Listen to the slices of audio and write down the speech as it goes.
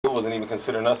wasn't even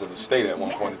considering us as a state at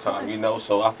one point in time, you know.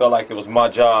 So I felt like it was my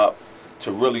job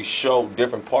to really show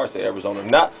different parts of Arizona.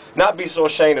 Not be so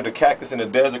ashamed of the cactus in the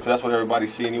desert, because that's what everybody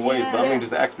see anyways, but I mean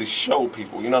just actually show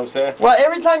people, you know what I'm saying? Well,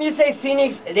 every time you say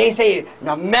Phoenix, they say,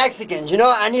 no, Mexicans, you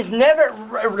know, and it's never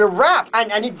rap,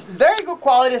 and it's very good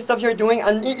quality stuff you're doing,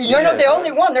 and you're not the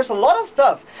only one. There's a lot of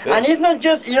stuff, and it's not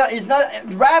just, you know, it's not,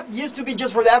 rap used to be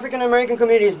just for the African-American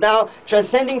community. It's now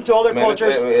transcending to other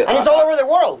cultures, and it's all over the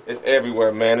world. It's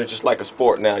everywhere, man. It's just like a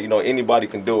sport now, you know, anybody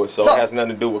can do it, so it has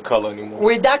nothing to do with color anymore.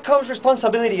 With that comes responsibility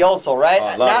also, right?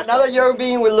 Now that you're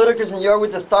being with Ludacris and you're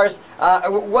with the stars,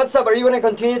 what's up? Are you going to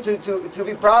continue to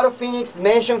be proud of Phoenix,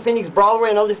 mention Phoenix, Broadway,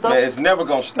 and all this stuff? Man, it's never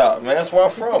going to stop, man. That's where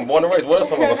I'm from. Born and raised. What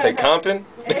else am I going to say? Compton?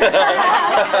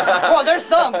 Well, there's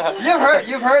some.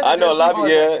 You've heard. I know a lot of,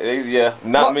 yeah.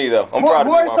 Not me, though. I'm proud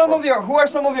of Who are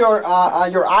some of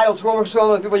your idols? Who are some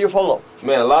of the people you follow?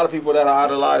 Man, a lot of people that I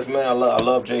idolize, man. I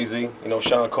love Jay-Z, you know,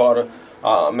 Sean Carter.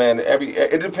 Man,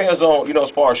 it depends on, you know,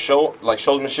 as far as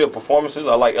showmanship, performances.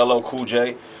 I like LL Cool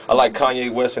J. I like Kanye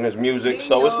West and his music.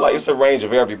 So it's a range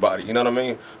of everybody, you know what I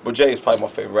mean? But Jay is probably my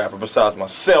favorite rapper besides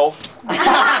myself.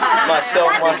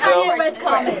 myself.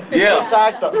 Yeah.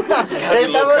 Exacto.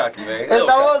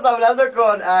 Estamos hablando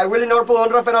con Willy Northpole, un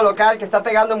rapero local que está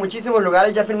pegando en muchísimos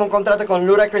lugares. Ya firmó un contrato con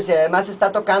Ludacris y además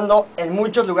está tocando en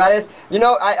muchos lugares. You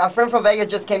know, a friend from Vegas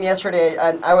just came yesterday,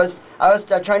 and I was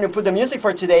trying to put the music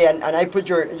for today, and I put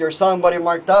your song Body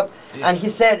Marked Up, and he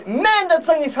said, man, that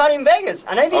song is hot in Vegas,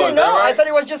 and I didn't know. Right? I thought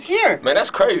it was just here. Man,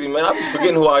 that's crazy, man. I be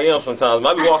forgetting who I am sometimes.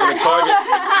 I be walking to Target.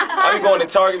 I be going to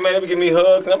Target, man. They be giving me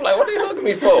hugs, and I'm like, what are they hugging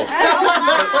me for?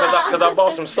 Because I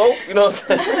bought some soap, you know what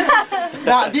I'm saying?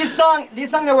 Now, this song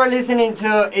that we're listening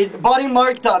to is Body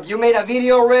Marked Up. You made a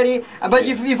video already, but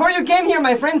before you came here,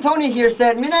 my friend Tony here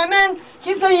said, man,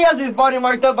 he said he has his body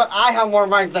marked up, but I have more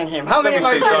marks than him. How many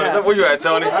marks do you have? Where you at,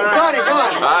 Tony? Tony, come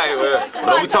on. All right, man.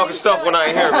 Don't be talking stuff when I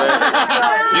ain't here,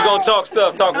 man. You gonna talk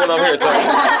stuff, talk when I'm here,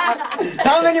 Tony.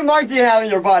 How many marks do you have in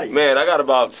your body? Man, I got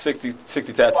about 60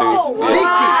 tattoos. Whoa, 60?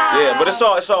 Yeah, but it's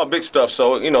all big stuff,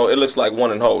 so, you know, it looks like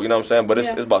one and whole, you know what I'm saying? But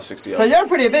it's about 60 of them. So you're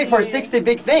pretty big for 60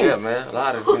 big things. Yeah, man, a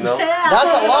lot of, you know. That's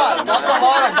a lot. That's a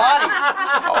lot of body.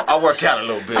 I work out a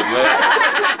little bit, man.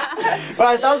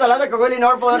 Bueno, estamos hablando con Willy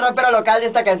Northpole, un rapero local de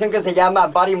esta canción que se llama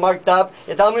Body Marked Up.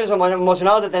 Estamos muy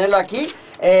emocionados de tenerlo aquí.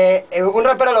 Un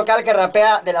rapero local que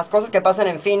rapea de las cosas que pasan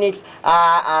en Phoenix,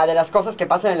 de las cosas que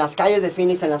pasan en las calles de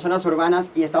Phoenix, en las zonas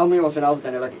urbanas, y estamos muy emocionados de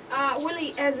tenerlo aquí.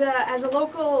 Willy, as a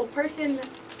local person,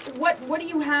 what do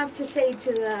you have to say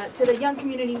to the young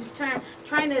community who's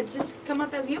trying to just come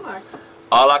up as you are?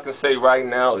 All I can say right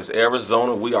now is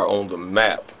Arizona, we are on the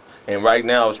map. And right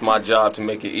now, it's my job to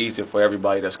make it easier for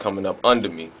everybody that's coming up under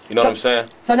me. You know what I'm saying?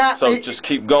 So just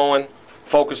keep going.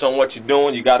 Focus on what you're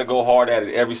doing. You got to go hard at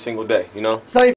it every single day, you know?